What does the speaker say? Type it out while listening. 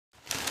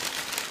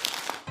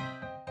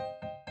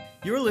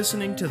You're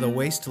listening to The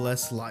Waste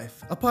Less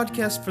Life, a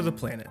podcast for the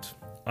planet.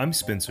 I'm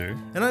Spencer.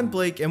 And I'm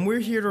Blake, and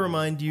we're here to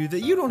remind you that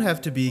you don't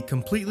have to be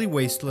completely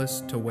wasteless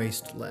to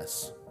waste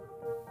less.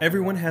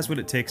 Everyone has what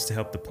it takes to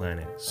help the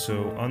planet,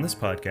 so on this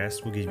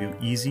podcast, we'll give you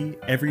easy,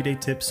 everyday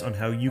tips on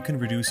how you can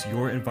reduce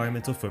your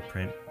environmental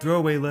footprint, throw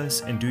away less,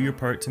 and do your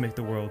part to make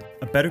the world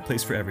a better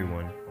place for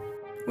everyone.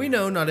 We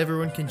know not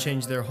everyone can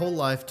change their whole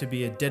life to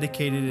be a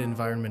dedicated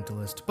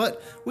environmentalist,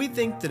 but we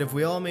think that if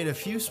we all made a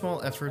few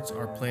small efforts,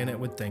 our planet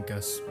would thank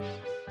us.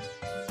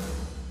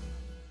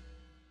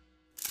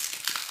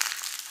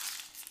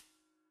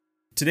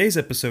 Today's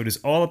episode is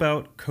all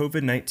about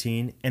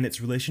COVID-19 and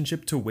its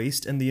relationship to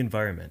waste and the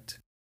environment.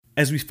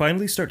 As we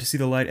finally start to see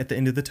the light at the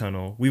end of the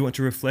tunnel, we want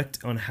to reflect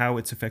on how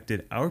it's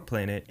affected our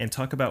planet and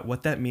talk about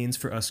what that means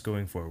for us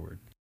going forward.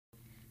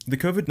 The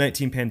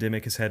COVID-19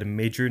 pandemic has had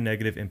major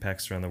negative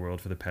impacts around the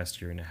world for the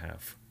past year and a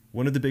half.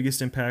 One of the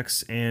biggest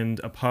impacts, and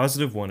a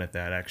positive one at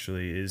that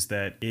actually, is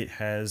that it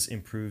has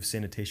improved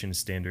sanitation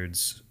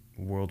standards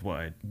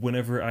worldwide.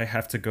 Whenever I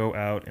have to go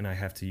out and I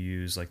have to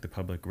use like the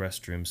public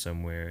restroom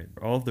somewhere,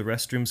 all of the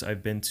restrooms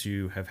I've been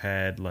to have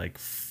had like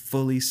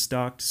fully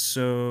stocked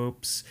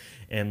soaps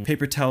and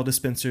paper towel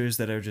dispensers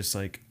that are just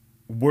like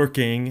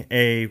working.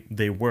 A,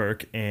 they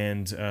work,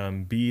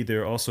 and B,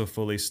 they're also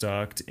fully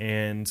stocked,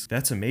 and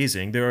that's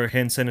amazing. There are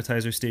hand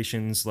sanitizer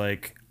stations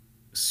like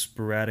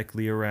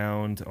sporadically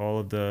around all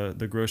of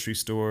the grocery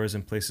stores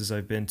and places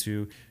I've been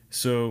to.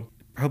 So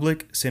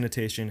public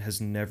sanitation has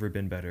never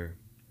been better.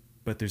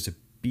 But there's a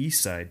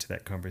B-side to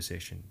that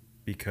conversation,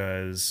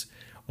 because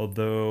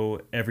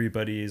although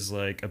everybody is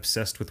like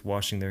obsessed with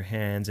washing their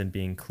hands and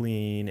being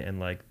clean, and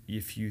like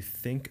if you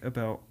think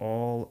about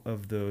all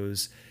of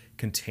those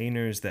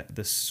containers that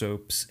the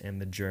soaps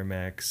and the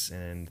Germ-X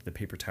and the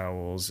paper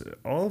towels,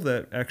 all of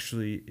that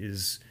actually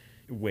is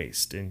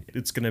waste, and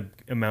it's going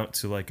to amount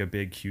to like a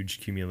big, huge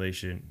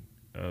accumulation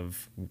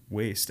of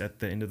waste at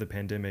the end of the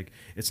pandemic.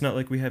 It's not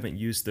like we haven't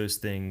used those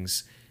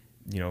things,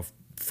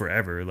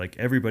 forever. Like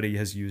everybody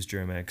has used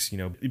Germ-X,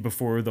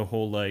 before the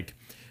whole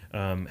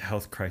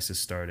health crisis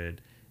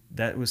started.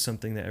 That was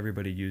something that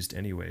everybody used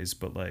anyways,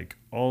 but like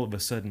all of a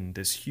sudden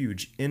this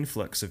huge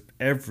influx of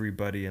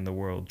everybody in the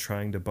world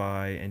trying to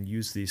buy and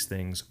use these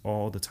things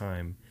all the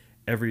time,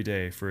 every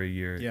day for a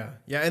year.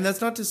 Yeah, and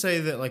that's not to say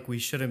that like we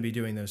shouldn't be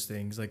doing those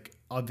things. Like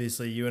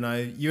obviously you and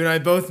I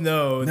both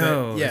know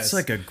that yes. It's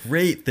like a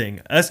great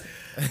thing.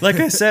 Like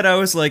I said, I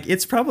was like,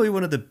 it's probably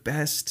one of the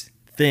best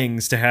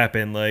things to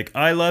happen. Like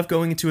I love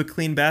going into a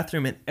clean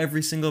bathroom, and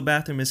every single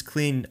bathroom is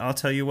clean. I'll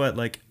tell you what,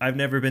 like I've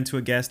never been to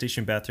a gas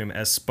station bathroom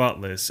as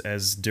spotless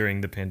as during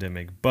the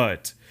pandemic,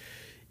 but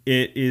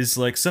it is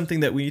like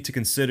something that we need to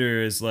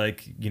consider is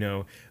like,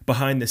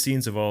 behind the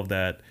scenes of all of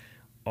that,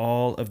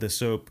 all of the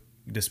soap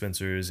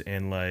dispensers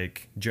and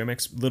like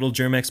little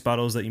Germ-X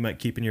bottles that you might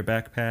keep in your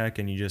backpack,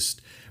 and you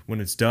just, when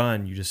it's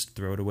done, you just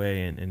throw it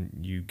away and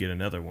you get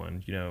another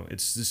one.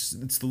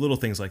 It's the little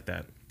things like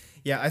that.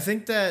 Yeah, I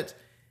think that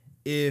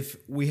if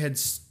we had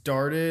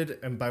started,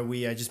 and by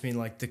we, I just mean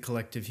like the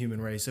collective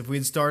human race, if we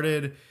had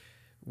started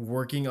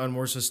working on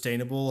more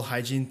sustainable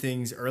hygiene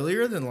things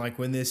earlier, then like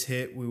when this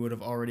hit, we would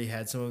have already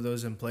had some of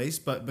those in place.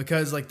 But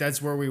because like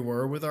that's where we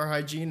were with our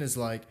hygiene, is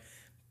like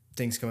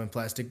things come in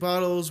plastic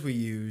bottles, we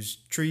use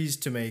trees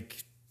to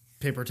make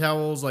paper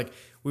towels. Like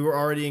we were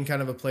already in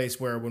kind of a place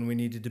where when we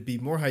needed to be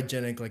more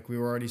hygienic, like we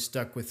were already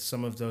stuck with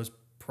some of those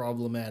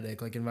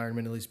problematic, like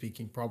environmentally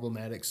speaking,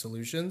 problematic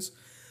solutions.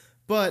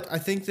 But I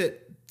think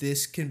that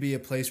this can be a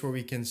place where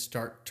we can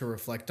start to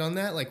reflect on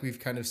that. Like we've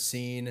kind of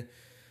seen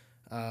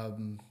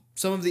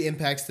some of the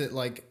impacts that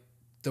like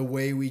the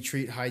way we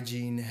treat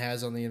hygiene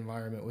has on the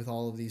environment with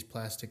all of these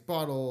plastic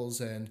bottles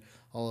and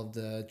all of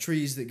the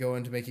trees that go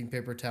into making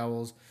paper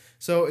towels.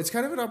 So it's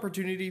kind of an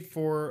opportunity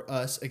for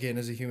us, again,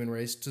 as a human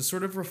race, to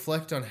sort of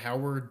reflect on how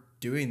we're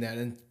doing that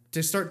and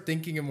to start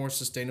thinking of more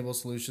sustainable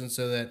solutions,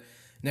 so that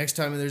next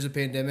time there's a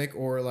pandemic,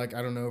 or like,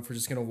 I don't know, if we're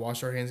just going to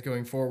wash our hands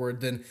going forward,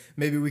 then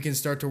maybe we can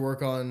start to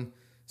work on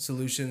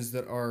solutions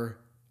that are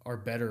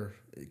better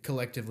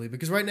collectively.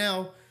 Because right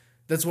now,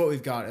 that's what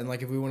we've got. And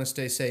like, if we want to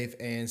stay safe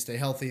and stay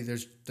healthy,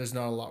 there's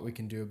not a lot we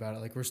can do about it.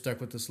 Like we're stuck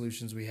with the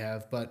solutions we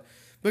have. But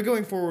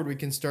going forward, we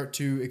can start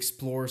to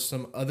explore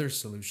some other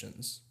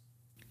solutions.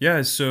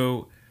 Yeah,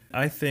 so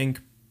I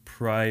think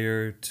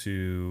prior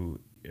to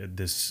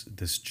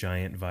this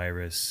giant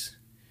virus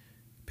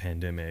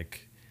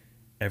pandemic,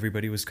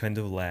 everybody was kind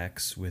of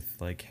lax with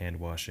like hand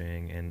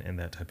washing and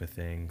that type of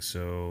thing.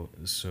 So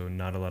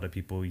not a lot of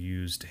people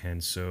used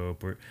hand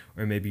soap, or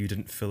maybe you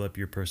didn't fill up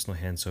your personal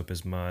hand soap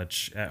as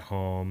much at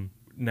home.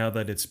 Now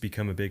that it's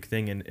become a big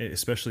thing, and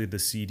especially the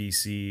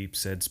CDC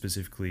said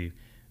specifically,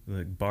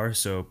 like bar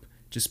soap,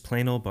 just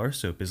plain old bar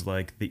soap is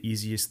like the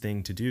easiest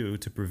thing to do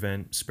to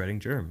prevent spreading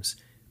germs.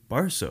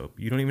 Bar soap.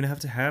 You don't even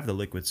have to have the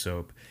liquid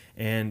soap.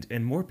 And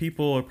more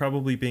people are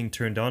probably being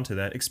turned on to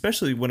that,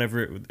 especially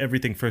whenever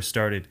everything first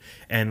started,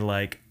 and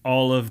like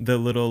all of the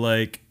little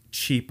like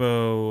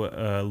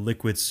cheapo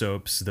liquid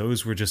soaps,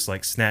 those were just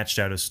like snatched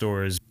out of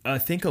stores. I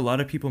think a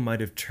lot of people might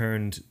have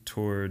turned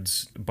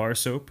towards bar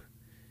soap,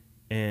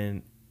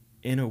 and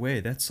in a way,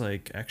 that's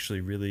like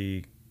actually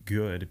really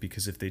good,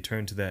 because if they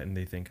turn to that and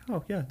they think,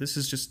 oh yeah, this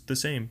is just the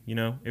same,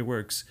 it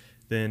works,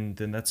 then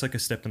that's like a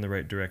step in the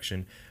right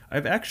direction.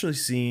 I've actually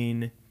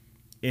seen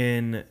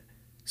in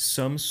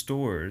some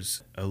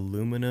stores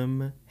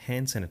aluminum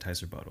hand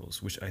sanitizer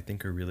bottles, which I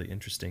think are really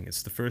interesting.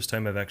 It's the first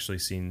time I've actually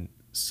seen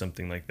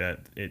something like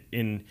that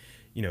in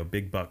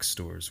big box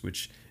stores,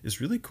 which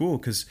is really cool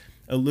because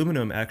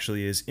aluminum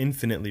actually is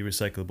infinitely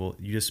recyclable.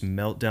 You just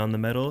melt down the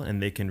metal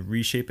and they can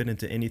reshape it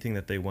into anything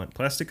that they want.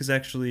 Plastic is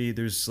actually,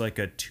 there's like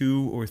a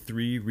 2 or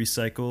 3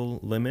 recycle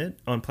limit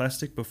on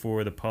plastic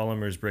before the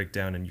polymers break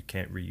down and you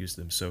can't reuse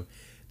them. So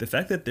the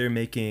fact that they're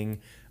making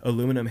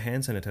aluminum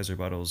hand sanitizer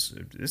bottles,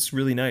 it's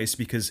really nice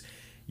because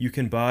you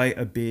can buy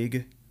a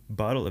big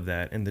bottle of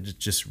that and then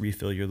just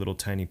refill your little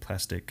tiny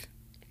plastic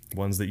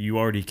ones that you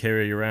already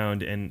carry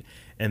around, and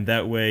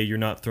that way you're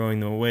not throwing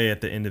them away at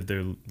the end of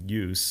their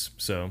use.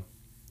 So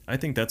I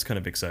think that's kind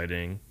of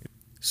exciting.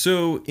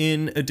 So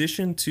in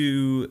addition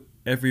to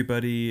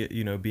everybody,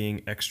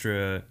 being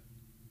extra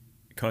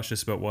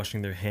cautious about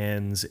washing their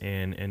hands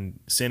and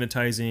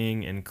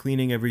sanitizing and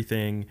cleaning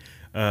everything,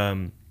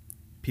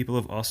 people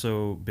have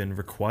also been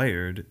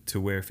required to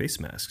wear face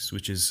masks,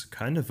 which is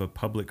kind of a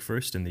public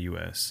first in the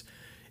US.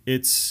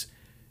 It's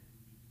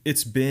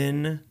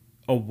been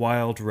a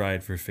wild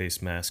ride for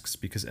face masks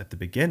because at the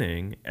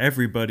beginning,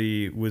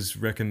 everybody was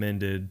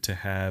recommended to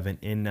have an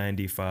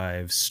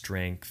N95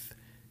 strength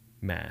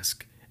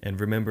mask. And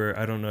remember,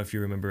 I don't know if you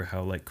remember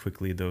how like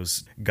quickly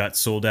those got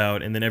sold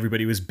out, and then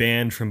everybody was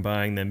banned from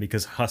buying them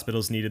because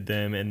hospitals needed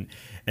them,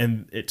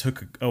 and it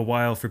took a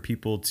while for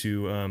people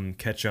to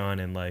catch on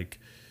and like,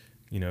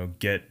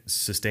 get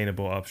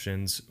sustainable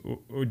options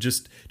or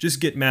just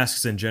get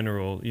masks in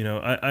general.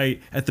 I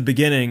at the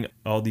beginning,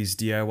 all these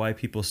DIY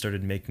people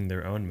started making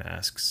their own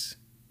masks.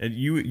 And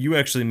you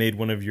actually made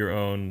one of your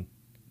own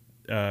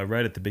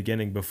right at the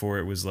beginning before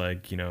it was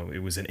like,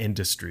 it was an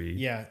industry.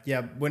 Yeah.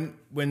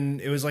 When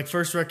it was like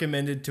first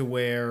recommended to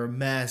wear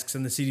masks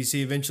and the CDC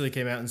eventually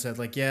came out and said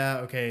like, yeah,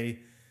 okay,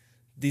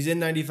 these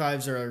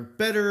N95s are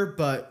better,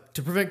 but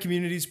to prevent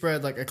community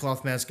spread, like a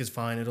cloth mask is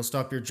fine. It'll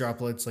stop your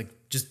droplets. Like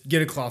just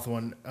get a cloth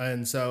one.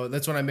 And so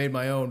that's when I made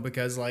my own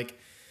because like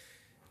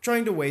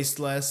trying to waste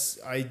less,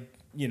 I,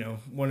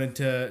 wanted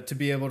to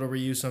be able to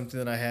reuse something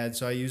that I had.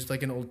 So I used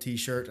like an old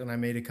t-shirt and I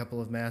made a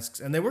couple of masks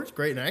and they worked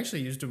great. And I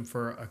actually used them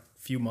for a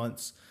few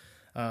months.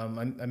 I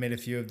made a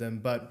few of them,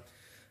 but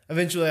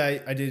eventually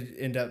I did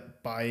end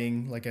up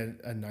buying like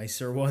a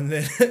nicer one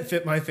that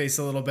fit my face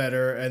a little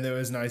better and that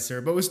was nicer,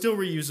 but was still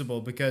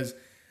reusable because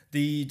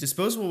the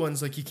disposable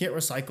ones, like you can't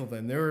recycle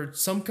them. There are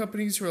some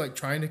companies who are like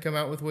trying to come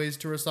out with ways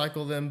to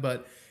recycle them,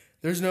 but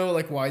there's no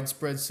like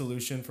widespread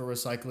solution for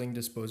recycling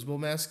disposable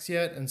masks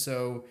yet. And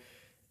so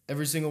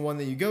every single one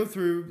that you go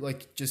through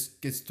like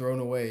just gets thrown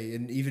away.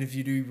 And even if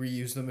you do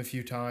reuse them a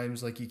few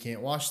times, like you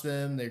can't wash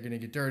them, they're going to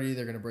get dirty,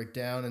 they're going to break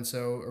down. And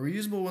so a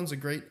reusable one's a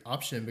great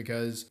option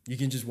because you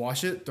can just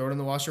wash it, throw it in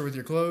the washer with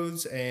your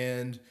clothes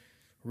and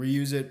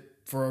reuse it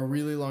for a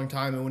really long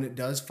time. And when it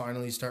does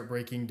finally start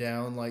breaking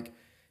down, like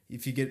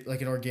if you get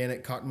like an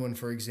organic cotton one,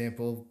 for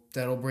example,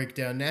 that'll break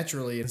down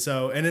naturally.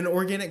 And an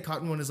organic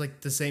cotton one is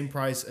like the same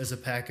price as a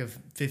pack of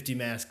 50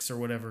 masks or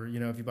whatever,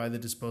 if you buy the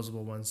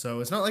disposable one. So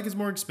it's not like it's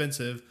more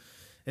expensive.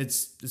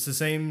 It's the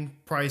same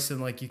price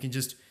and like you can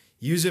just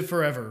use it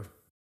forever.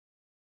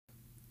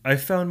 I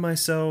found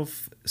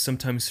myself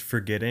sometimes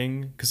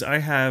forgetting because I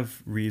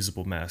have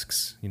reusable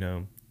masks,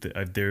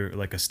 they're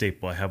like a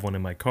staple. I have one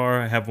in my car.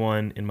 I have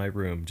one in my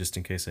room just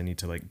in case I need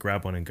to like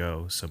grab one and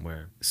go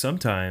somewhere.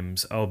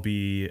 Sometimes I'll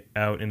be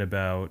out and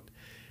about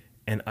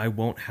and I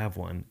won't have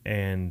one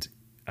and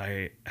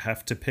I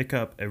have to pick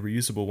up a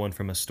reusable one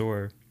from a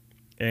store.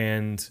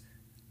 And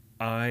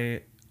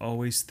I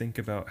always think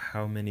about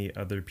how many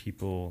other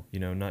people,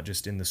 not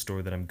just in the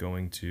store that I'm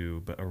going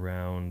to, but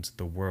around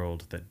the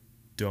world that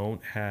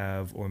don't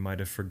have or might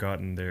have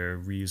forgotten their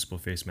reusable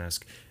face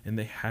mask and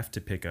they have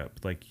to pick up,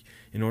 like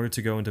in order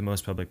to go into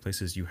most public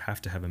places you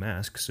have to have a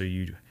mask, so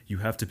you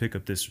have to pick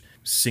up this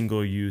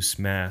single-use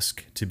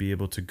mask to be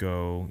able to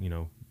go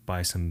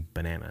buy some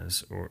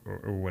bananas or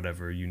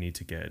whatever you need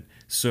to get.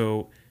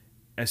 So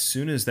as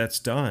soon as that's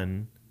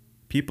done,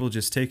 people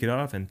just take it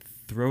off and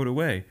throw it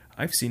away.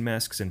 I've seen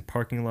masks in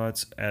parking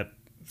lots at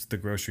the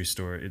grocery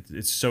store.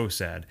 It's so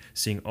sad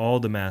seeing all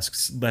the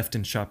masks left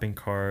in shopping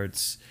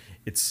carts.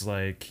 It's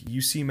like you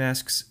see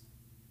masks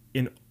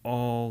in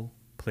all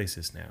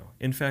places now.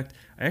 In fact,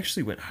 I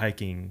actually went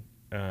hiking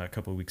a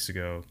couple of weeks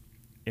ago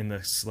in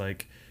this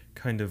like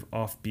kind of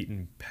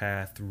off-beaten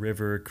path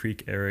river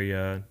creek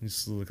area.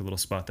 This is like a little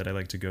spot that I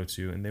like to go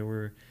to, and there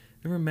were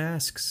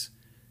masks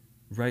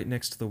right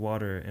next to the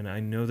water, and I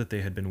know that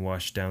they had been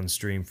washed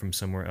downstream from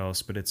somewhere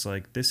else, but it's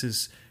like this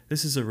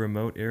is a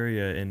remote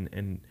area,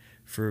 and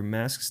for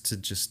masks to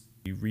just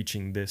be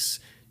reaching this,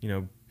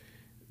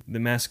 the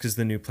mask is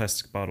the new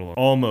plastic bottle.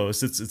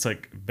 Almost. It's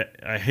like,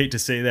 I hate to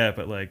say that,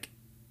 but like,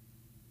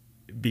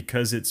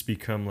 because it's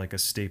become like a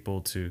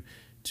staple to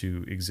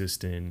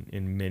exist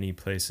in many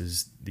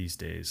places these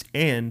days.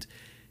 And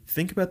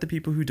Think about the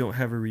people who don't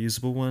have a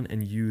reusable one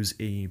and use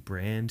a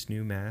brand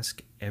new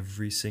mask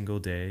every single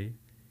day.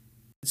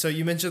 So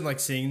you mentioned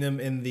like seeing them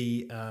in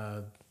the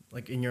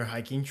like in your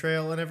hiking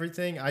trail and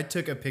everything. I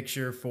took a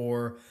picture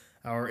for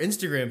our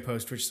Instagram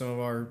post, which some of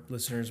our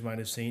listeners might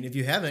have seen. If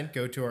you haven't,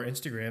 go to our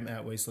Instagram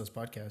at Wasteless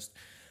Podcast.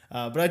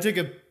 But I took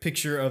a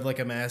picture of like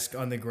a mask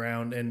on the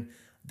ground, and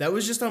that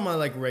was just on my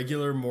like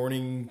regular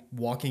morning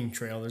walking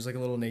trail. There's like a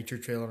little nature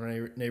trail in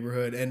our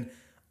neighborhood, and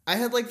I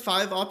had like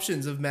 5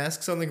 options of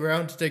masks on the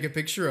ground to take a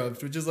picture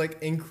of, which is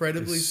like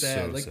incredibly It's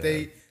sad. so Like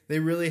sad. they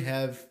really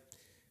have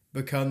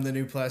become the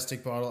new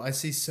plastic bottle. I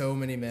see so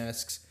many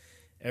masks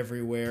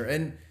everywhere,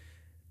 and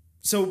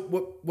so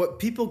what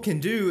people can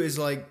do is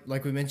like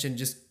we mentioned,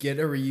 just get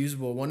a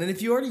reusable one. And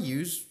if you already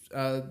use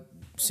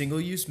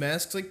single use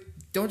masks, like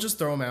don't just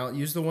throw them out.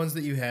 Use the ones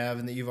that you have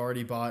and that you've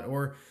already bought,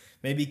 or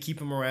maybe keep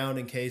them around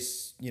in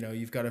case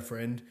you've got a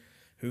friend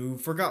who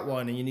forgot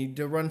one and you need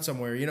to run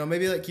somewhere.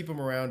 Maybe like keep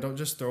them around. Don't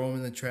just throw them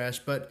in the trash.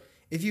 But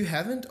if you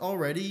haven't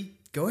already,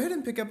 go ahead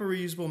and pick up a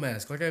reusable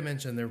mask. Like I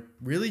mentioned, they're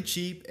really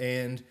cheap,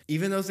 and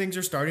even though things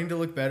are starting to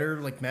look better,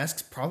 like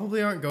masks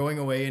probably aren't going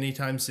away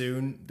anytime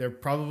soon. They're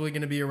probably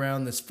going to be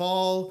around this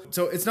fall.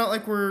 So it's not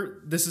like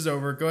this is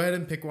over. Go ahead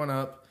and pick one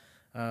up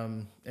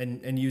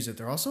and use it.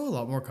 They're also a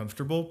lot more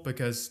comfortable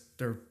because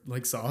they're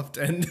like soft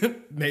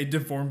and made to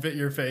form fit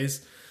your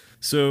face.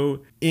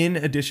 So in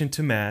addition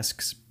to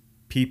masks,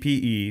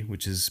 PPE,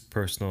 which is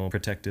personal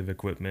protective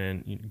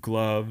equipment,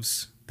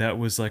 gloves, that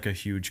was like a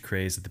huge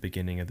craze at the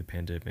beginning of the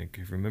pandemic.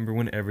 Remember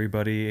when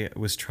everybody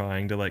was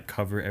trying to like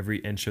cover every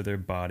inch of their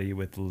body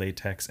with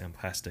latex and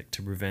plastic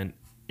to prevent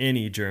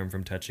any germ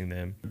from touching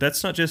them?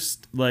 That's not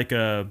just like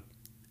a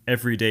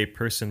everyday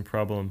person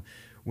problem.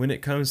 When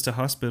it comes to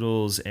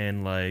hospitals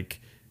and like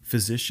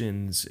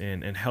physicians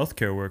and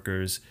healthcare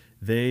workers,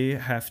 they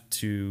have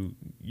to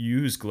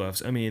use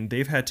gloves. I mean,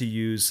 they've had to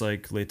use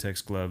like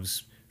latex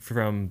gloves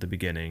from the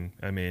beginning.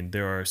 I mean,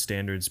 there are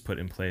standards put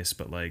in place,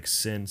 but like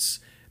since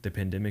the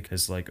pandemic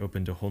has like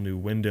opened a whole new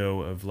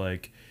window of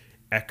like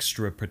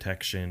extra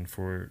protection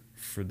for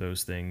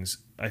those things,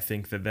 I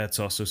think that that's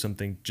also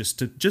something just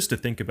to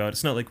think about.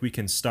 It's not like we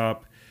can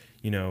stop,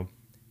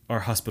 our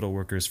hospital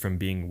workers from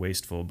being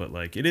wasteful, but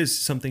like it is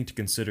something to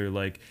consider.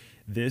 Like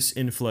this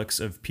influx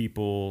of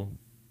people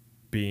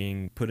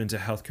being put into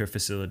healthcare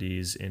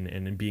facilities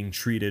and being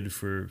treated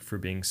for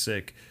being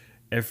sick,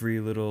 every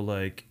little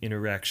like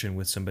interaction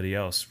with somebody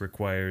else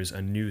requires a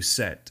new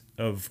set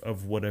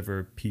of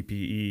whatever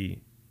PPE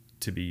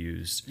to be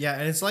used. Yeah,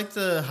 and it's like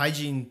the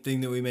hygiene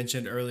thing that we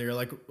mentioned earlier.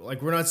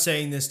 Like we're not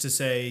saying this to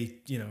say,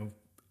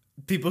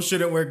 people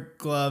shouldn't wear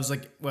gloves.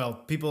 Like, well,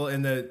 people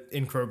in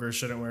Kroger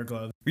shouldn't wear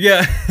gloves.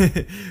 Yeah,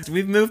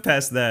 we've moved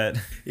past that.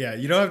 Yeah,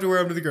 you don't have to wear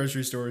them to the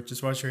grocery store.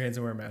 Just wash your hands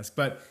and wear a mask.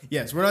 But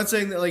yes, we're not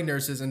saying that like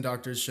nurses and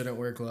doctors shouldn't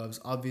wear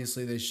gloves.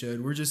 Obviously they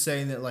should. We're just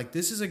saying that like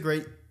this is a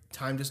great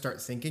time to start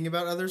thinking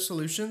about other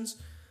solutions,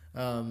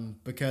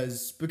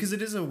 because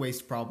it is a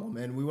waste problem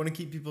and we want to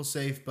keep people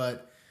safe,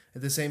 but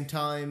at the same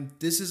time,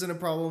 this isn't a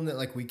problem that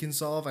like we can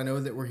solve. I know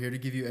that we're here to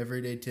give you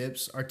everyday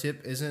tips. Our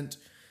tip isn't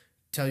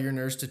tell your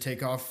nurse to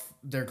take off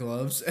their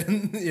gloves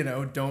and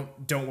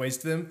don't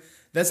waste them.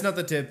 That's not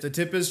the tip. The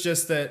tip is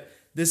just that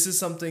this is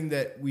something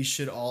that we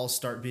should all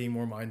start being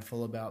more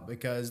mindful about,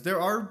 because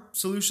there are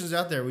solutions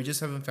out there. We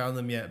just haven't found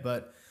them yet,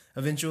 but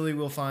eventually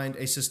we'll find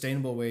a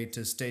sustainable way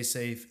to stay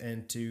safe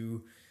and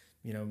to,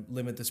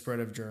 limit the spread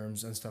of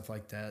germs and stuff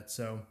like that.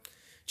 So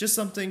just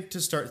something to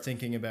start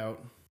thinking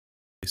about.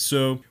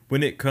 So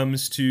when it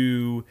comes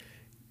to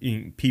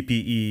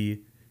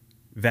PPE,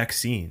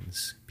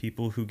 vaccines,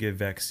 people who give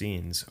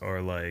vaccines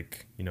are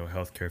like,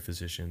 healthcare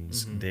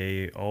physicians. Mm-hmm.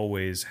 They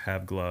always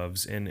have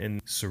gloves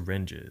and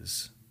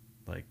syringes,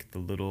 like the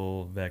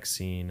little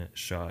vaccine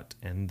shot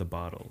and the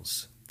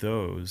bottles.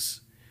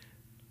 Those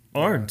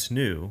aren't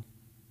new.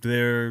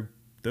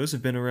 Those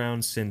have been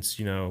around since,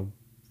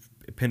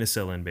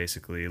 penicillin,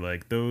 basically.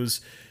 Like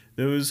those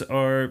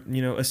are,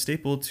 a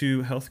staple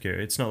to healthcare.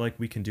 It's not like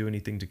we can do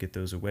anything to get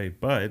those away,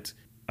 but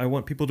I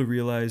want people to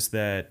realize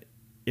that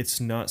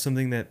it's not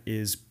something that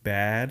is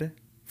bad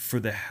for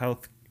the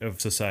health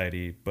of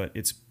society, but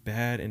it's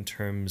bad in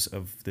terms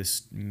of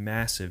this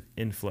massive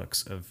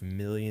influx of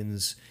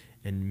millions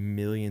and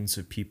millions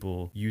of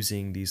people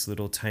using these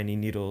little tiny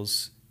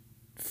needles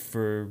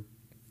for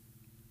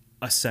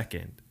a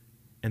second,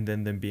 and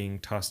then them being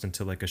tossed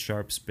into like a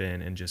sharp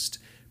spin and just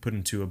put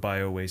into a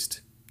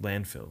bio-waste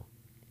landfill.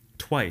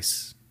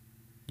 Twice,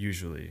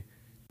 usually.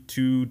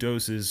 2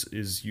 doses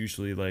is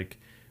usually like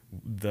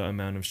the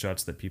amount of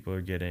shots that people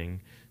are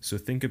getting. So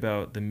think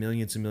about the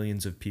millions and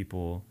millions of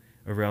people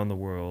around the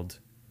world,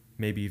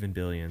 maybe even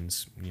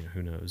billions,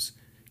 who knows,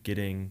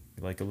 getting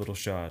like a little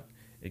shot.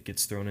 It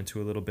gets thrown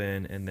into a little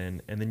bin, and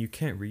then you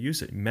can't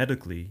reuse it.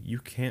 Medically, you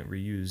can't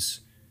reuse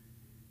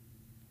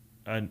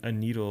a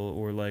needle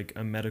or like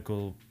a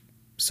medical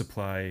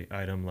supply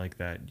item like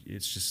that.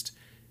 It's just,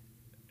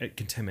 it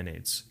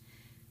contaminates.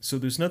 So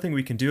there's nothing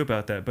we can do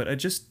about that. But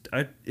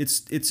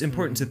it's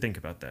important to think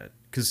about that,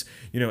 because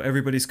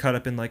everybody's caught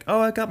up in like, oh,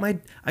 I got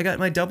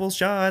my double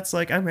shots,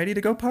 like I'm ready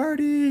to go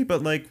party.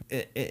 But like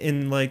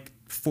in like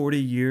 40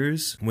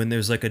 years, when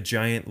there's like a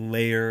giant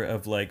layer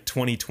of like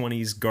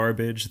 2020's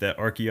garbage that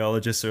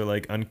archaeologists are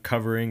like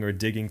uncovering or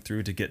digging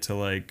through to get to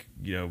like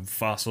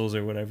fossils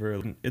or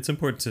whatever, it's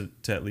important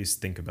to at least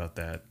think about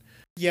that.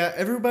 Yeah,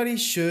 everybody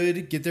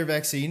should get their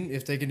vaccine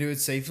if they can do it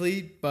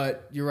safely,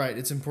 but you're right,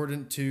 it's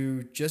important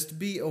to just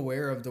be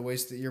aware of the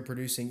waste that you're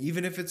producing,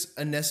 even if it's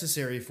a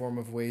necessary form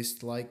of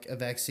waste like a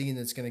vaccine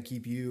that's going to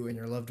keep you and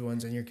your loved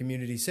ones and your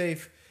community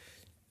safe.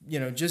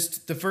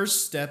 Just the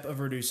first step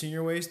of reducing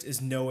your waste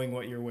is knowing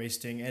what you're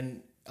wasting.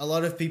 And a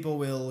lot of people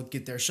will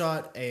get their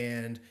shot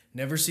and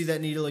never see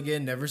that needle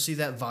again, never see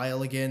that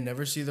vial again,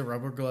 never see the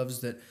rubber gloves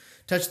that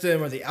touch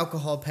them or the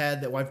alcohol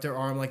pad that wiped their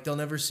arm. Like, they'll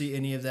never see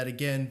any of that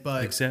again.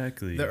 But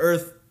exactly, the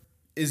earth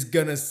is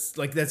gonna,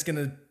 like, that's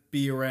gonna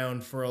be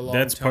around for a long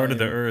time. That's part of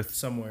the earth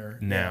somewhere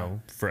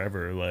now,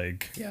 forever.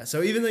 Like, yeah.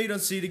 So even though you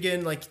don't see it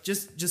again, like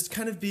just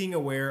kind of being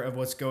aware of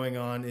what's going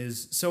on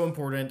is so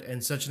important,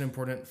 and such an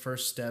important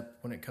first step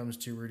when it comes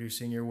to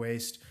reducing your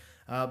waste.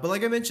 But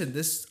like I mentioned,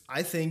 this,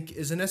 I think,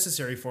 is a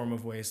necessary form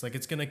of waste. Like,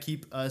 it's going to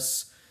keep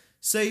us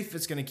safe.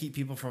 It's going to keep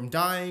people from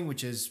dying,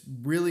 which is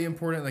really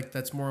important. Like,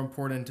 that's more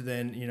important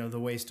than, the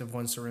waste of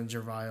one syringe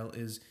or vial,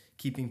 is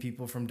keeping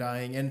people from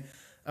dying. And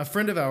a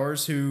friend of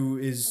ours who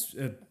is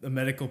a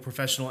medical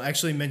professional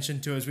actually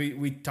mentioned to us,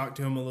 we talked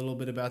to him a little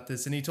bit about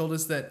this, and he told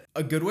us that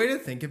a good way to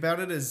think about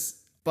it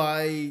is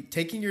by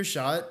taking your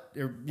shot,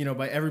 or,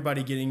 by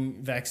everybody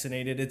getting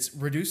vaccinated, it's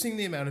reducing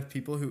the amount of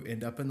people who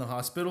end up in the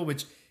hospital,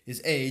 which is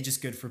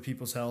just good for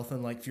people's health,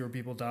 and like fewer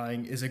people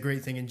dying is a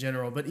great thing in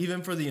general. But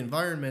even for the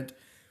environment,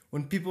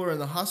 when people are in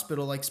the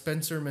hospital, like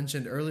Spencer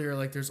mentioned earlier,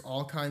 like there's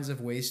all kinds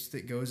of waste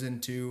that goes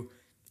into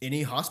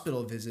any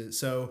hospital visit.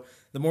 So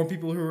the more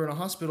people who are in a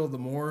hospital, the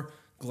more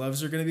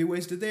gloves are going to be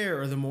wasted there,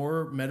 or the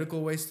more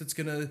medical waste that's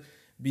going to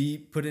be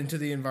put into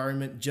the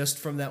environment just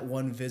from that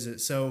one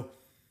visit. So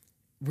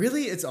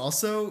really, it's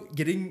also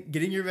getting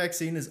your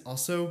vaccine is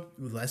also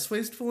less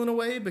wasteful in a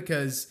way,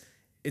 because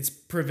it's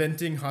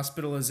preventing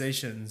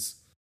hospitalizations.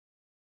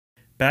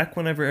 Back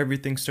whenever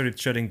everything started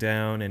shutting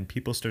down and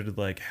people started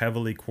like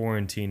heavily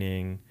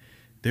quarantining,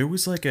 there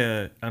was like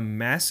a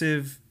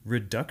massive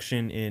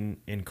reduction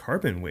in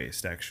carbon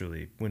waste,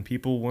 actually. When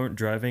people weren't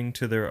driving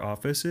to their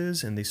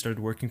offices and they started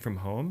working from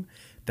home,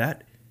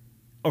 that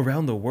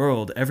around the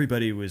world,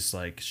 everybody was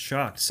like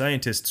shocked.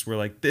 Scientists were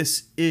like,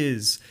 this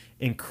is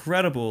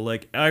incredible.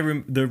 Like,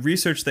 the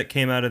research that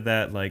came out of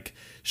that like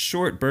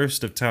short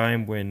burst of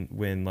time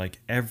when like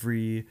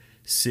every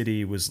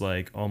city was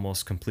like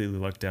almost completely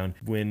locked down,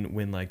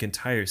 when like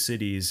entire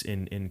cities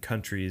in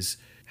countries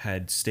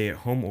had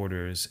stay-at-home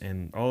orders,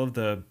 and all of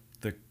the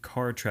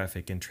car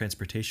traffic and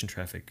transportation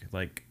traffic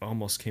like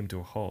almost came to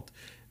a halt.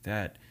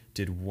 That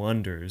did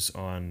wonders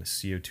on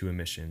CO2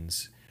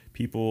 emissions.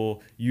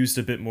 People used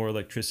a bit more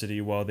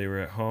electricity while they were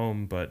at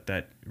home, but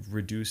that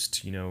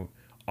reduced,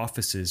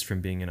 offices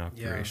from being in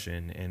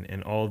operation,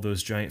 and all of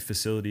those giant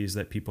facilities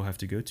that people have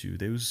to go to.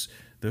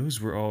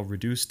 Those were all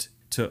reduced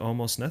to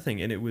almost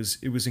nothing, and it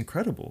was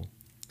incredible.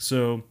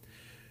 So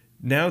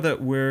now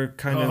that we're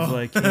kind of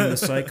like in the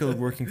cycle of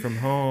working from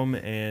home,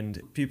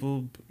 and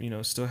people,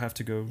 still have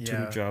to go to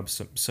their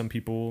jobs. Some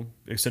people,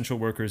 essential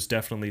workers,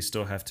 definitely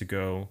still have to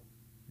go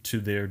to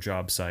their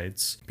job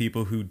sites.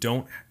 People who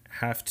don't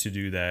have to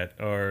do that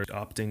are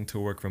opting to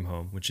work from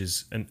home, which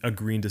is a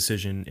green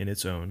decision in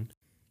its own.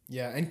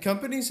 Yeah, and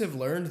companies have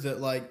learned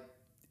that like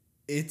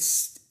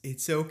it's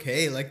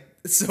okay. Like,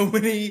 so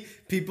many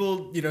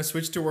people,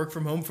 switch to work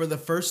from home for the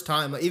first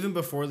time. Like, even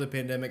before the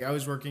pandemic, I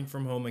was working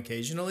from home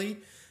occasionally.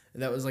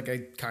 That was like a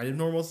kind of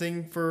normal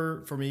thing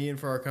for me and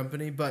for our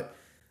company. But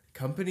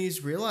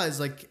companies realize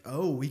like,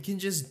 oh, we can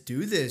just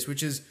do this,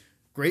 which is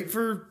great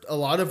for a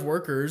lot of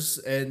workers,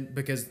 and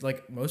because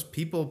like most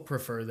people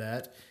prefer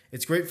that.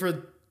 It's great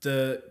for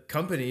the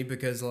company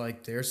because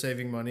like they're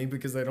saving money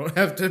because they don't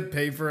have to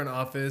pay for an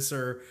office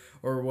or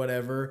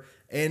whatever.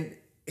 And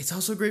it's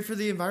also great for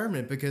the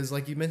environment because,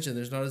 like you mentioned,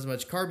 there's not as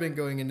much carbon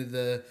going into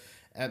the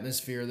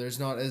atmosphere. There's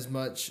not as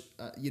much,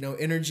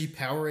 energy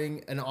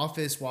powering an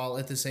office while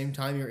at the same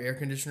time your air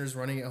conditioner is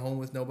running at home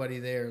with nobody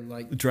there.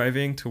 Like,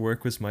 driving to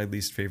work was my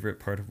least favorite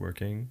part of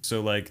working.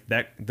 So like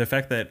the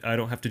fact that I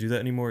don't have to do that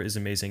anymore is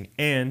amazing,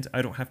 and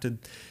I don't have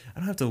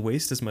to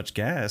waste as much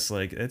gas.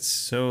 Like, it's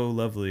so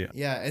lovely.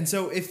 Yeah, and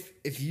so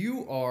if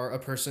you are a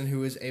person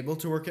who is able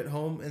to work at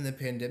home in the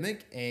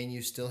pandemic and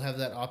you still have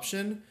that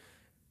option,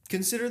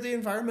 consider the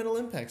environmental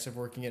impacts of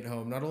working at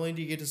home. Not only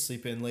do you get to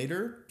sleep in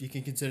later, you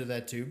can consider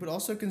that too, but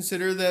also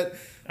consider that...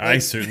 I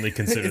certainly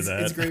consider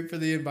that. It's great for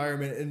the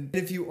environment. And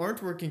if you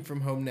aren't working from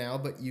home now,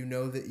 but you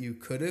know that you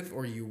could have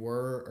or you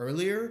were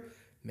earlier,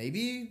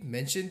 maybe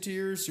mention to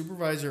your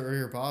supervisor or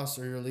your boss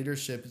or your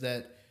leadership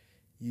that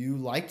you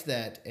liked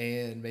that,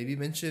 and maybe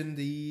mention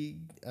the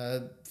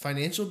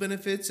financial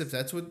benefits if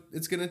that's what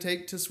it's going to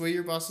take to sway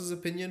your boss's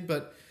opinion.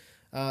 But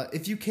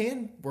if you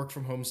can work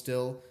from home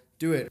still,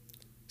 do it.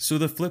 So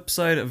the flip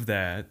side of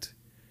that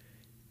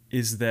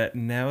is that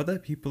now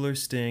that people are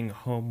staying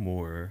home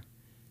more,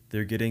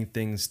 they're getting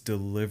things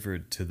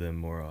delivered to them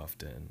more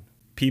often.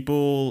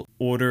 People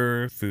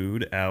order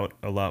food out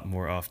a lot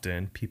more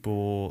often.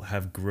 People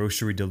have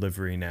grocery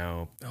delivery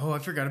now. Oh, I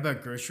forgot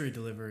about grocery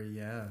delivery.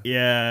 Yeah.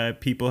 Yeah,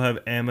 people have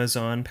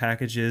Amazon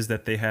packages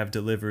that they have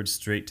delivered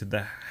straight to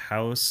the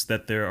house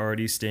that they're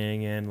already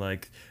staying in.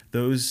 Like,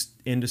 those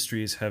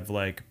industries have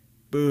like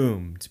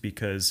boomed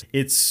because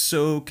it's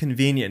so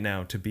convenient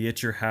now to be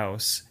at your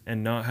house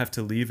and not have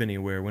to leave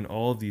anywhere when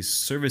all of these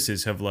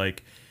services have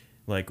like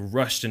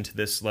rushed into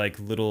this like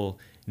little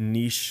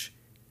niche,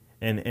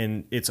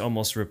 and it's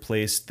almost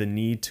replaced the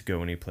need to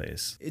go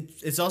anyplace.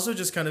 It's also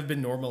just kind of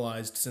been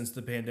normalized since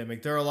the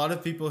pandemic. There are a lot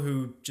of people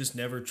who just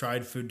never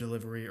tried food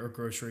delivery or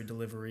grocery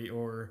delivery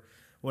or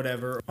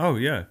whatever. Oh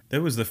yeah,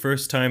 that was the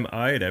first time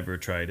I had ever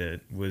tried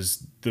it,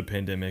 was the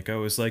pandemic. I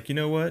was like, you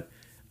know what?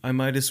 I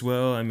might as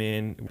well. I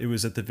mean, it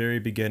was at the very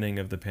beginning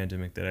of the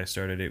pandemic that I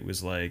started. It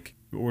was like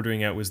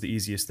ordering out was the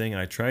easiest thing.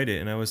 I tried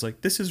it and I was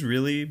like, this is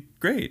really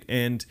great.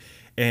 And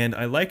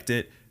I liked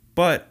it.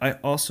 But I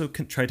also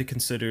tried to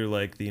consider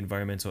like the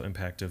environmental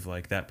impact of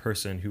like that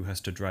person who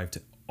has to drive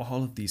to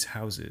all of these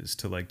houses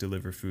to like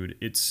deliver food.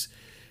 It's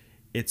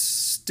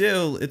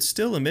still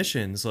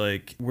emissions.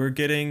 Like, we're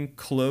getting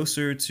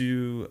closer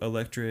to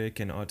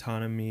electric and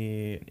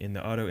autonomy in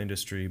the auto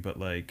industry, but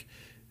like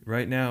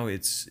right now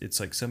it's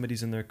like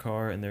somebody's in their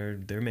car and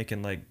they're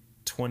making like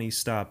 20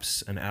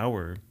 stops an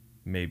hour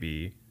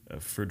maybe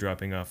for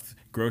dropping off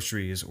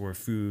groceries or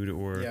food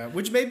or Yeah,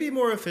 which may be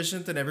more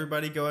efficient than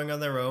everybody going on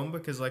their own,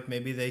 because like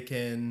maybe they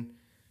can,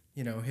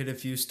 hit a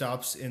few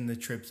stops in the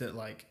trip that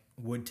like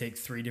would take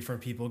 3 different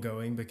people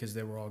going because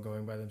they were all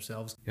going by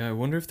themselves. Yeah, I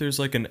wonder if there's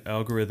like an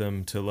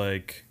algorithm to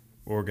like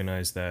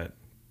organize that.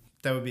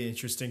 That would be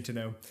interesting to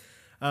know.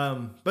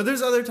 But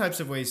there's other types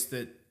of waste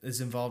that is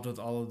involved with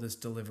all of this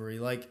delivery,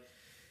 like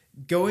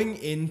going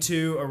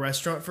into a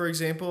restaurant, for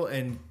example,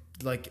 and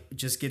like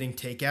just getting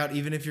takeout.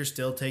 Even if you're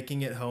still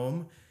taking it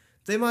home,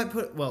 they might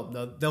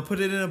they'll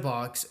put it in a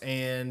box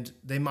and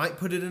they might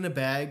put it in a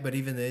bag, but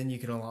even then you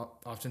can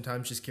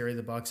oftentimes just carry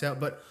the box out.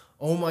 But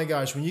oh my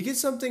gosh, when you get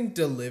something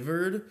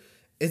delivered,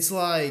 it's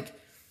like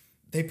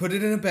they put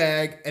it in a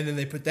bag and then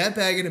they put that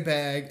bag in a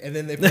bag and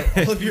then they put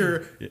all of your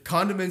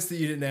condiments that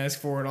you didn't ask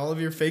for and all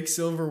of your fake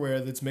silverware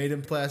that's made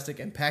in plastic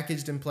and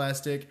packaged in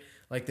plastic.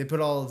 Like, they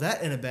put all of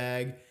that in a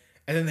bag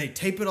and then they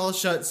tape it all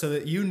shut so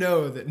that you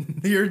know that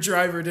your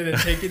driver didn't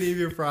take any of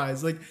your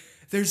fries. Like,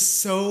 there's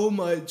so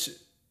much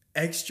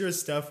extra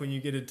stuff when you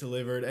get it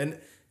delivered. And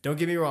don't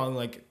get me wrong,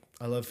 like,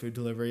 I love food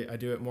delivery. I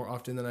do it more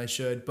often than I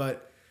should,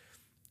 but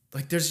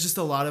like, there's just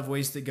a lot of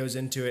waste that goes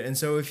into it. And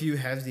so if you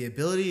have the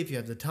ability, if you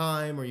have the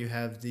time, or you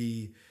have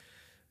the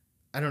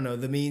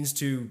means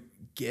to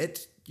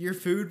get your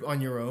food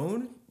on your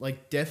own,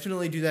 like,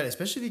 definitely do that.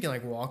 Especially if you can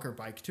like walk or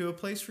bike to a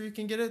place where you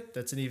can get it.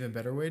 That's an even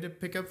better way to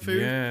pick up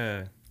food.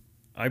 Yeah.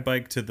 I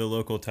bike to the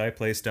local Thai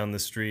place down the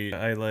street.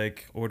 I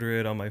like order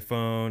it on my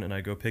phone and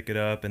I go pick it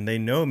up, and they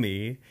know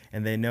me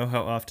and they know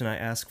how often I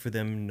ask for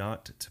them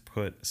not to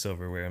put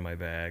silverware in my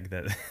bag,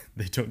 that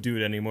they don't do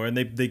it anymore. And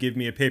they give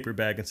me a paper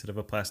bag instead of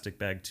a plastic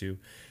bag too.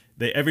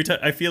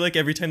 I feel like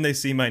every time they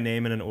see my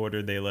name in an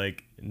order, they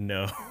like,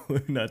 no,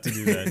 not to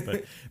do that.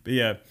 But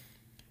yeah,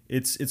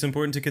 it's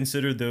important to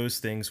consider those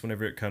things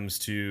whenever it comes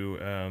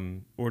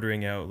to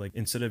ordering out. Like,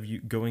 instead of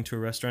you going to a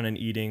restaurant and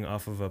eating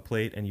off of a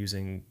plate and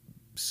using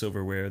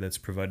silverware that's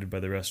provided by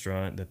the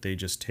restaurant that they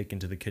just take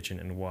into the kitchen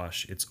and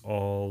wash, it's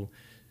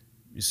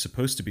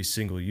supposed to be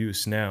single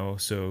use now,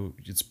 so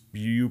it's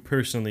you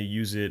personally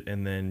use it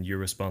and then you're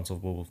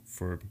responsible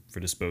for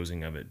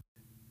disposing of it.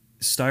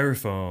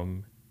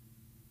 Styrofoam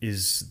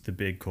is the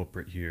big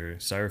culprit here.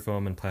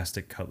 Styrofoam and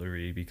plastic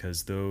cutlery,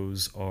 because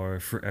those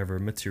are forever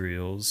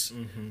materials.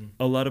 Mm-hmm.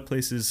 A lot of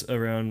places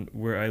around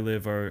where I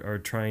live are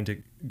trying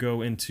to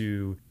go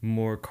into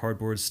more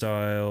cardboard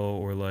style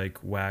or like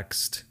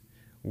waxed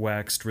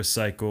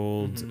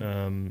recycled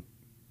mm-hmm.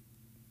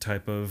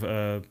 Type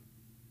of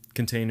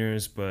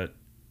containers, but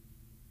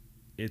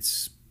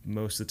it's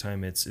most of the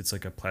time it's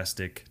like a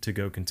plastic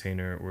to-go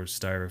container or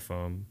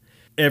styrofoam.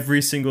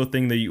 Every single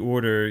thing that you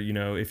order,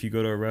 if you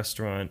go to a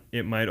restaurant,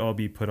 it might all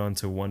be put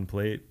onto one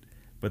plate,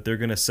 but they're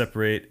going to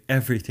separate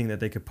everything that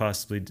they could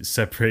possibly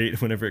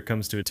separate whenever it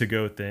comes to a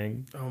to-go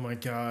thing. Oh my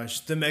gosh.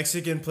 The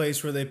Mexican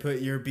place where they put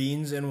your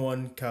beans in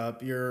one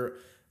cup, your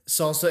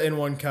salsa in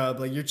one cup,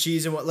 like your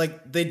cheese in one,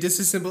 like they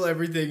disassemble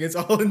everything. It's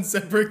all in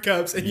separate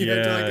cups and you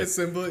have to like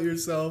assemble it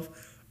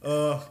yourself.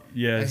 Oh,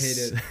 yes.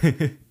 I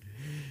hate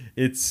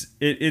it.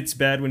 It's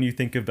bad when you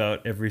think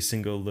about every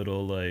single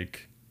little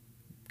like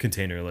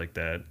container like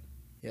that.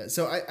 Yeah.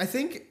 So I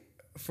think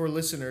for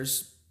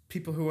listeners,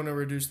 people who want to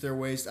reduce their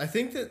waste, I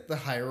think that the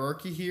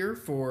hierarchy here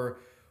for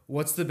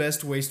what's the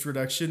best waste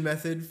reduction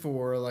method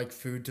for like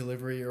food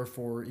delivery or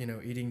for,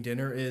 eating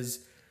dinner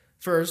is,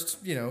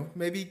 first,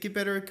 maybe get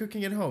better at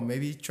cooking at home.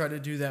 Maybe try to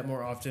do that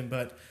more often.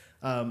 But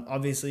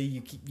obviously,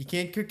 you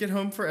can't cook at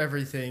home for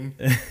everything.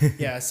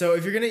 Yeah, so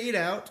if you're going to eat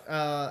out,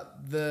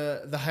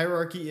 the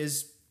hierarchy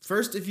is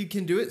first, if you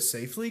can do it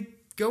safely,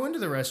 go into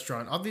the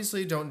restaurant.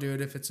 Obviously, don't do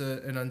it if it's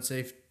an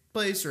unsafe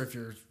place or if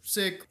you're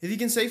sick. If you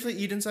can safely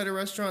eat inside a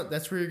restaurant,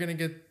 that's where you're going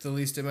to get the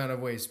least amount of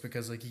waste,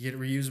 because like you get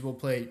reusable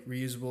plate,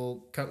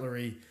 reusable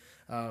cutlery.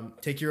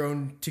 Take your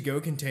own to-go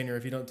container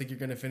if you don't think you're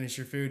going to finish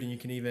your food, and you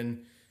can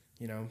even,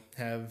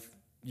 have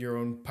your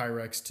own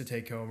Pyrex to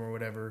take home or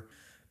whatever.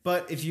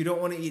 But if you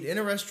don't want to eat in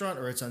a restaurant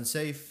or it's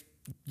unsafe,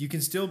 you can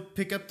still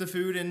pick up the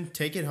food and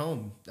take it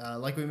home.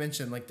 Like we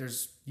mentioned, like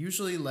there's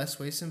usually less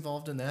waste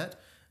involved in that.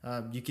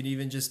 You can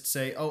even just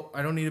say, oh,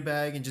 I don't need a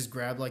bag, and just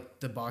grab like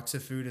the box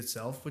of food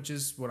itself, which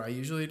is what I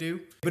usually do.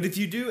 But if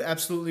you do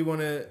absolutely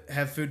want to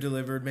have food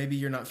delivered, maybe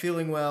you're not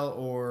feeling well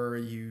or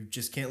you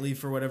just can't leave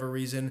for whatever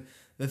reason,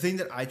 the thing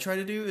that I try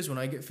to do is when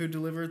I get food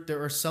delivered,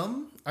 there are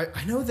some,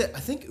 I know that I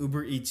think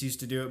Uber Eats used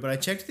to do it, but I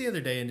checked the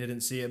other day and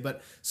didn't see it.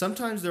 But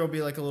sometimes there will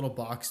be like a little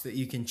box that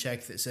you can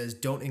check that says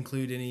don't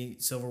include any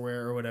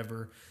silverware or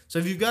whatever. So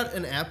if you've got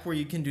an app where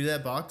you can do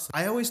that box,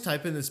 I always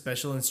type in the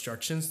special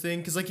instructions thing,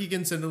 because like you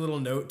can send a little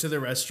note to the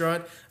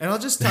restaurant, and I'll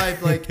just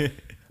type like,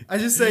 I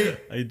just say,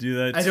 I do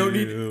that I don't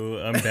too.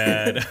 I'm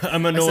bad.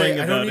 I'm annoying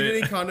I about don't need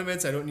it. any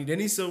condiments. I don't need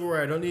any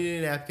silverware. I don't need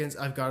any napkins.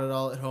 I've got it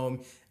all at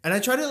home. And I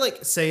try to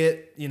like say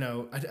it,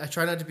 I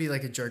try not to be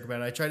like a jerk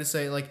about it. I try to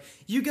say like,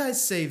 you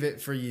guys save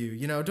it for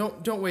you,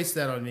 don't waste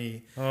that on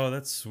me. Oh,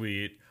 that's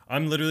sweet.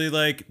 I'm literally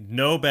like,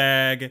 no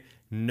bag,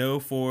 no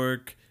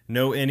fork,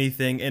 no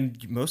anything,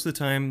 and most of the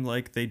time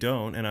like they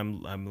don't, and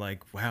I'm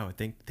like, wow,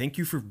 thank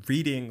you for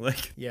reading.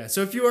 Like, yeah,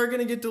 so if you are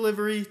gonna get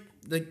delivery,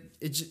 like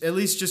at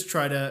least just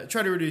try to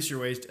reduce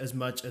your waste as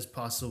much as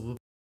possible.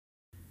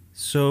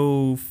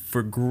 so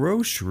for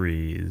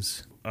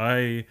groceries,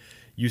 I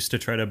used to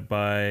try to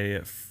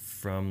buy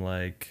from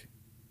like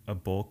a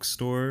bulk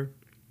store.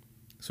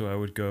 So I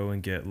would go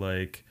and get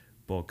like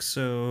bulk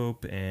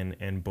soap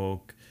and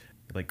bulk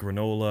like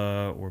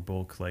granola, or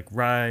bulk like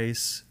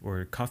rice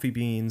or coffee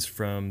beans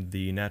from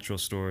the natural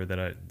store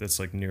that's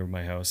like near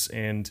my house.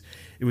 And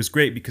it was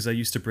great because I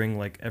used to bring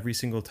like every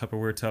single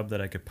Tupperware tub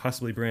that I could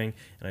possibly bring,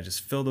 and I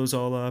just fill those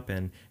all up,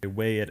 and they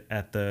weigh it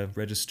at the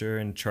register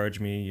and charge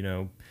me,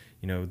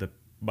 the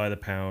by the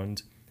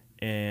pound.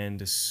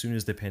 And as soon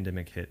as the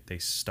pandemic hit, they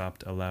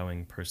stopped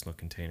allowing personal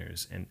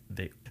containers, and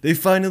they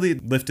finally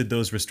lifted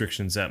those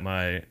restrictions at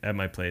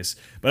my place.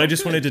 But I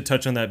just wanted to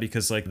touch on that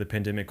because like the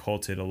pandemic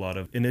halted a lot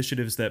of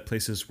initiatives that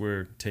places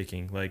were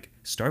taking. Like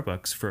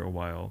Starbucks for a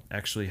while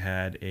actually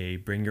had a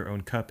bring your own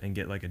cup and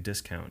get like a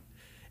discount,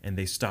 and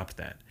they stopped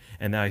that.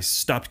 And I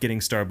stopped getting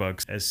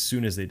Starbucks as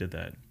soon as they did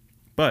that.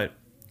 But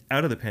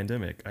out of the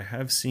pandemic, I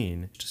have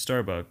seen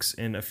Starbucks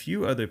and a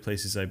few other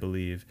places, I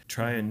believe,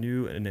 try a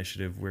new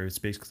initiative where it's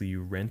basically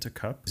you rent a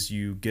cup.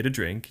 You get a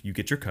drink, you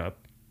get your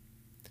cup.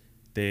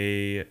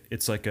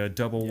 It's like a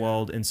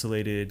double-walled,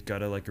 insulated,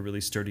 got a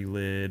really sturdy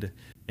lid.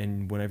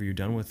 And whenever you're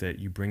done with it,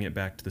 you bring it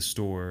back to the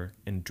store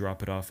and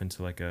drop it off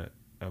into like a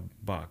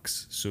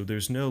box. So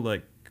there's no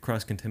like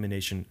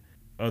cross-contamination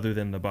other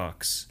than the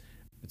box.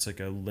 It's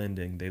like a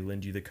lending. They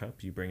lend you the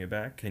cup, you bring it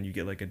back, and you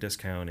get like a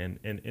discount. And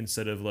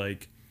instead of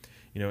like,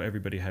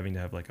 everybody having to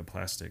have like a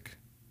plastic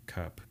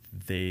cup,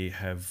 they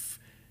have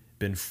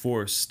been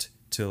forced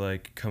to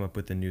like come up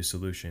with a new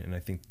solution. And I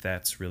think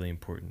that's really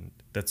important.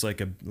 That's like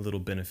a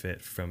little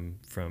benefit from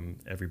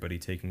everybody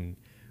taking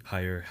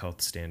higher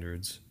health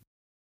standards.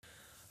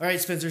 All right,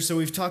 Spencer, so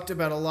we've talked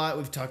about a lot.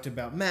 We've talked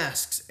about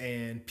masks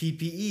and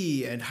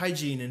PPE and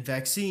hygiene and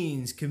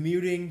vaccines,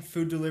 commuting,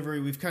 food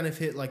delivery. We've kind of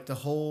hit like the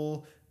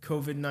whole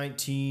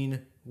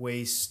COVID-19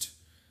 waste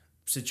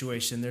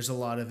situation. There's a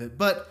lot of it.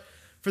 But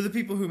for the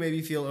people who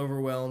maybe feel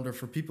overwhelmed, or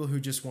for people who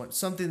just want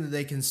something that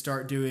they can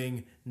start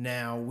doing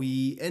now,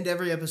 we end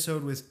every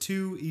episode with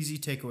 2 easy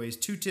takeaways,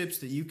 2 tips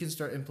that you can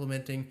start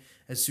implementing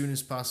as soon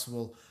as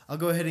possible. I'll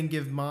go ahead and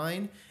give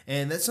mine,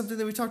 and that's something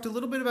that we talked a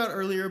little bit about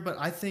earlier, but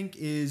I think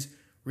is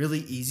really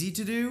easy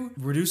to do,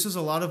 reduces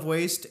a lot of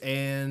waste,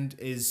 and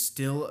is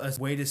still a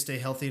way to stay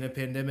healthy in a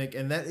pandemic,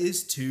 and that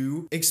is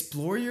to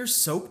explore your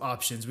soap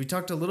options. We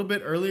talked a little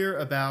bit earlier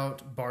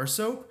about bar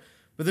soap,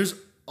 but there's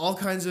all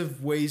kinds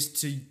of ways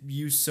to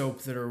use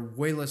soap that are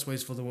way less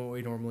wasteful than what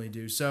we normally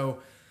do. So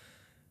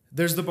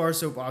there's the bar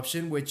soap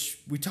option, which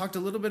we talked a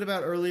little bit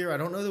about earlier. I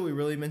don't know that we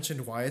really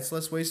mentioned why it's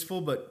less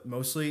wasteful, but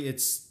mostly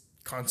it's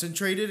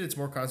concentrated. It's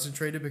more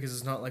concentrated because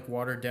it's not like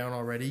watered down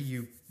already.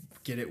 You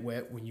get it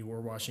wet when you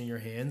were washing your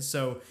hands.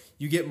 So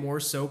you get more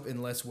soap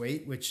and less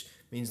weight, which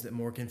means that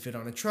more can fit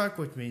on a truck,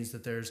 which means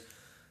that there's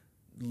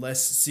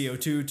less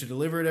CO2 to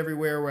deliver it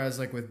everywhere. Whereas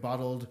like with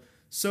bottled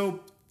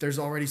soap, there's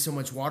already so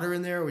much water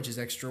in there, which is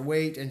extra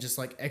weight and just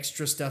like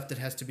extra stuff that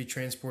has to be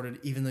transported,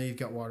 even though you've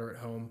got water at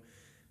home.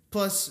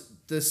 Plus,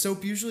 the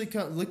soap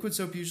liquid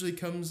soap usually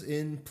comes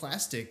in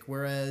plastic,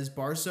 whereas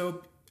bar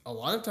soap, a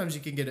lot of times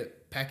you can get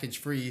it package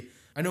free.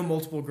 I know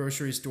multiple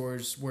grocery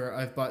stores where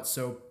I've bought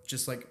soap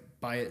just like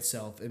by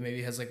itself. It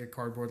maybe has like a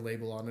cardboard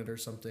label on it or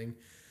something.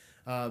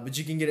 But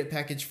you can get it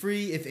package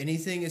free. If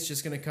anything, it's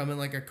just going to come in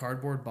like a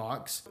cardboard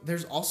box.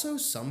 There's also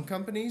some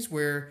companies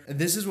where, and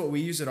this is what we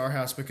use at our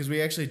house because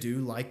we actually do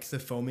like the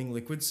foaming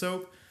liquid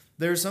soap.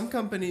 There are some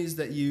companies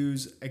that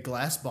use a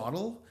glass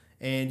bottle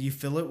and you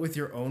fill it with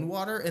your own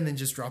water and then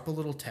just drop a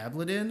little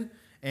tablet in.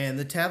 And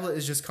the tablet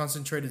is just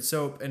concentrated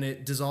soap and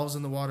it dissolves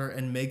in the water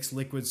and makes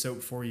liquid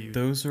soap for you.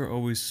 Those are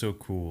always so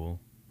cool.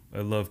 I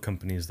love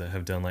companies that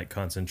have done like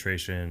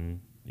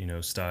concentration,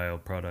 style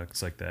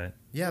products like that.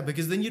 Yeah,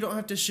 because then you don't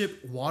have to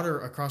ship water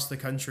across the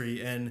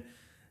country, and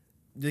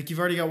like you've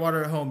already got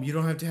water at home, you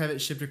don't have to have it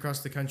shipped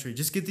across the country.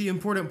 Just get the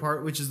important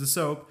part, which is the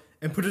soap,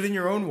 and put it in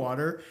your own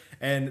water.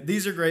 And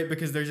these are great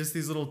because they're just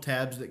these little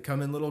tabs that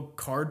come in little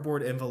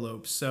cardboard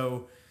envelopes.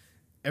 So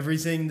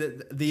everything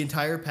that the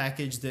entire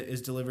package that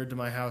is delivered to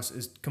my house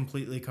is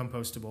completely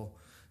compostable.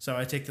 So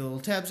I take the little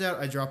tabs out,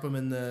 I drop them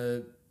in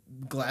the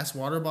glass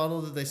water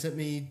bottle that they sent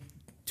me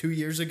 2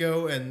 years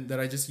ago and that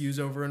I just use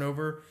over and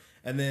over,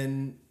 and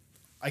then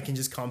I can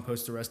just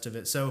compost the rest of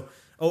it. So,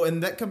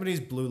 and that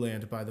company's Blue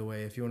Land, by the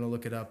way, if you want to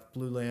look it up.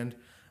 Blue Land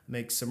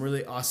makes some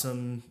really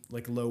awesome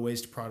like low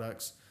waste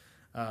products.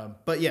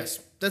 But yes,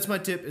 that's my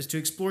tip, is to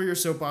explore your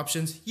soap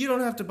options. You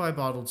don't have to buy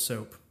bottled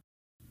soap.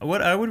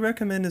 What I would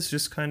recommend is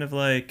just kind of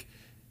like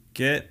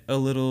get a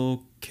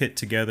little kit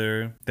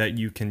together that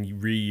you can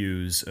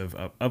reuse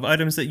of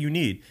items that you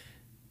need.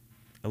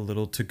 A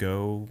little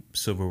to-go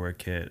silverware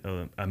kit,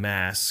 a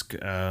mask,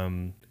 a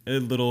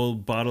little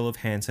bottle of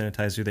hand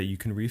sanitizer that you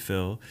can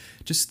refill.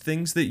 Just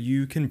things that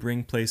you can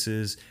bring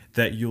places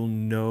that you'll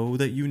know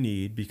that you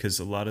need, because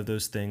a lot of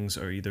those things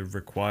are either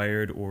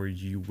required or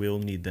you will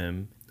need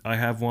them. I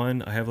have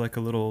one. I have like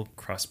a little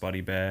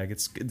crossbody bag.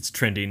 It's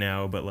trendy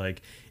now, but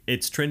like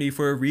it's trendy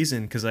for a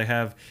reason, because I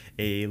have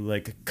a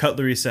like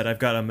cutlery set. I've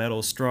got a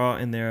metal straw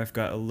in there. I've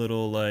got a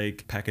little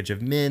like package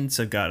of mints.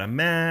 I've got a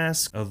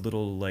mask, a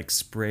little like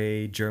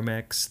spray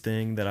Germex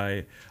thing that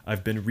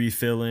I've been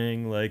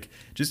refilling. Like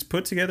just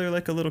put together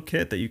like a little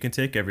kit that you can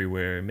take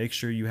everywhere. Make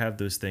sure you have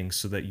those things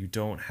so that you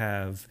don't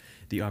have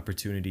the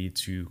opportunity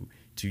to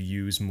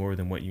use more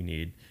than what you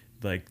need.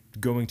 Like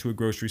going to a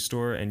grocery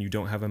store and you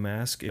don't have a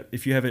mask,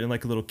 if you have it in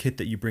like a little kit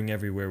that you bring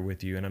everywhere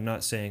with you, and I'm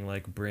not saying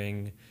like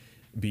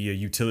be a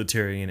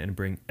utilitarian and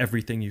bring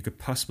everything you could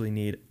possibly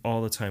need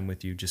all the time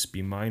with you. Just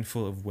be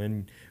mindful of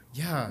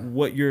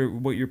what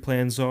your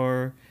plans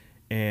are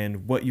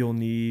and what you'll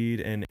need.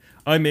 And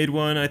I made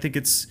one. I think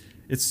it's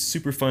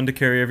super fun to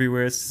carry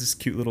everywhere. It's this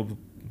cute little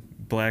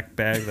black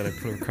bag that I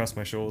put across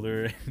my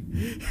shoulder.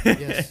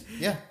 Yes.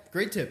 Yeah,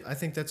 great tip. I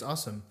think that's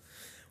awesome.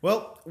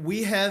 Well,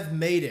 we have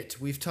made it.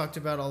 We've talked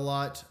about a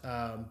lot,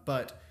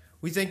 but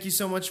we thank you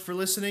so much for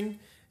listening,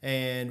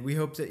 and we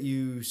hope that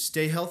you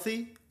stay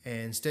healthy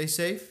and stay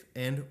safe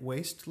and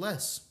waste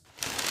less.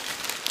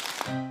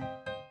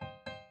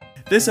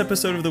 This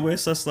episode of The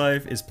Waste Less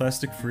Life is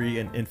plastic-free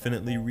and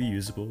infinitely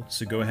reusable,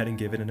 so go ahead and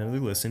give it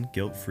another listen,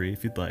 guilt-free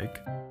if you'd like.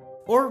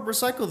 Or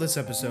recycle this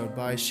episode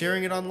by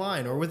sharing it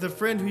online or with a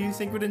friend who you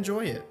think would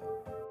enjoy it.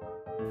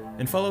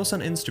 And follow us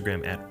on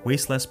Instagram at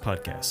Waste Less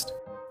Podcast.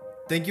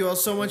 Thank you all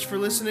so much for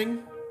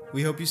listening.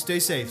 We hope you stay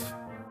safe.